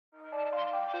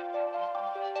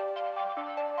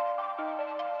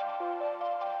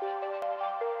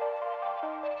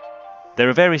There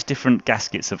are various different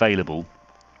gaskets available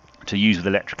to use with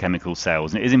electrochemical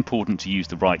cells, and it is important to use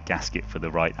the right gasket for the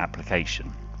right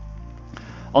application.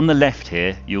 On the left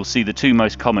here, you'll see the two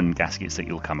most common gaskets that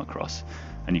you'll come across.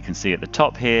 And you can see at the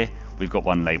top here, we've got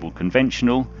one labeled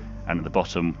conventional, and at the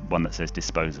bottom, one that says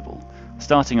disposable.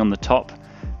 Starting on the top,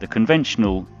 the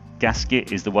conventional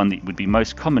gasket is the one that would be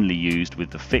most commonly used with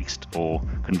the fixed or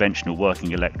conventional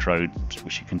working electrodes,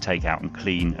 which you can take out and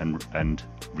clean and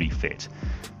refit.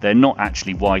 They're not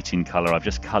actually white in colour. I've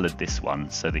just coloured this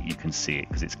one so that you can see it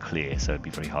because it's clear, so it'd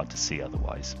be very hard to see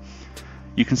otherwise.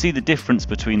 You can see the difference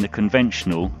between the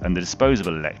conventional and the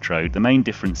disposable electrode. The main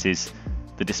difference is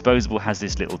the disposable has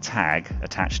this little tag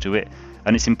attached to it,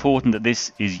 and it's important that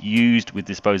this is used with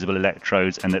disposable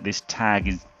electrodes and that this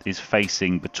tag is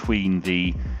facing between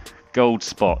the gold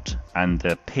spot and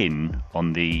the pin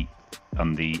on the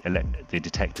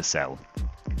detector cell.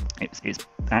 It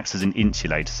acts as an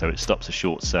insulator, so it stops a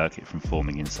short circuit from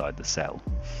forming inside the cell.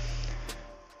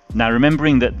 Now,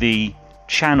 remembering that the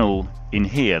channel in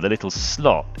here, the little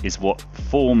slot, is what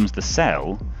forms the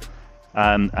cell,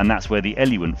 and that's where the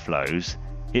eluent flows.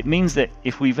 It means that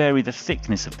if we vary the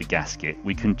thickness of the gasket,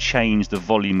 we can change the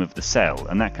volume of the cell,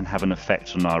 and that can have an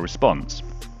effect on our response.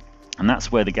 And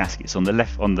that's where the gaskets on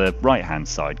the right hand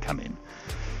side come in.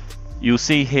 You'll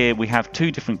see here we have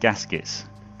two different gaskets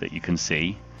that you can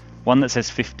see. One that says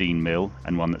 15 mil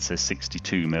and one that says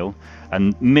 62 mil.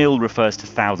 And mil refers to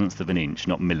thousandths of an inch,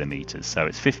 not millimeters. So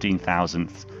it's 15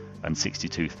 thousandths and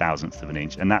 62 thousandths of an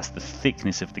inch. And that's the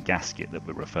thickness of the gasket that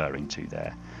we're referring to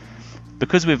there.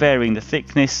 Because we're varying the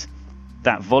thickness,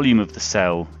 that volume of the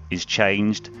cell is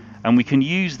changed, and we can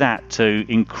use that to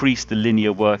increase the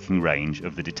linear working range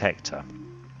of the detector.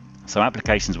 So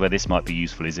applications where this might be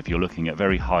useful is if you're looking at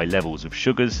very high levels of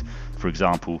sugars, for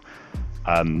example,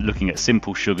 looking at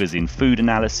simple sugars in food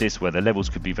analysis where the levels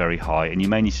could be very high, and you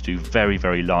may need to do very,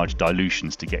 very large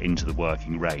dilutions to get into the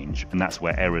working range, and that's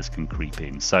where errors can creep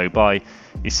in. So by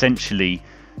essentially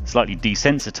slightly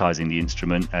desensitizing the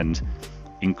instrument and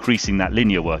increasing that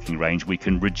linear working range, we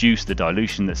can reduce the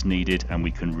dilution that's needed, and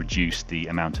we can reduce the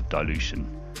amount of dilution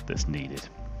that's needed.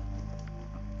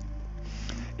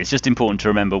 It's just important to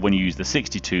remember when you use the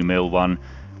 62 mil one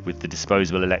with the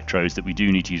disposable electrodes that we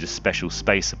do need to use a special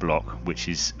spacer block which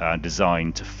is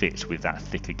designed to fit with that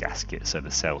thicker gasket so the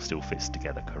cell still fits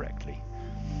together correctly.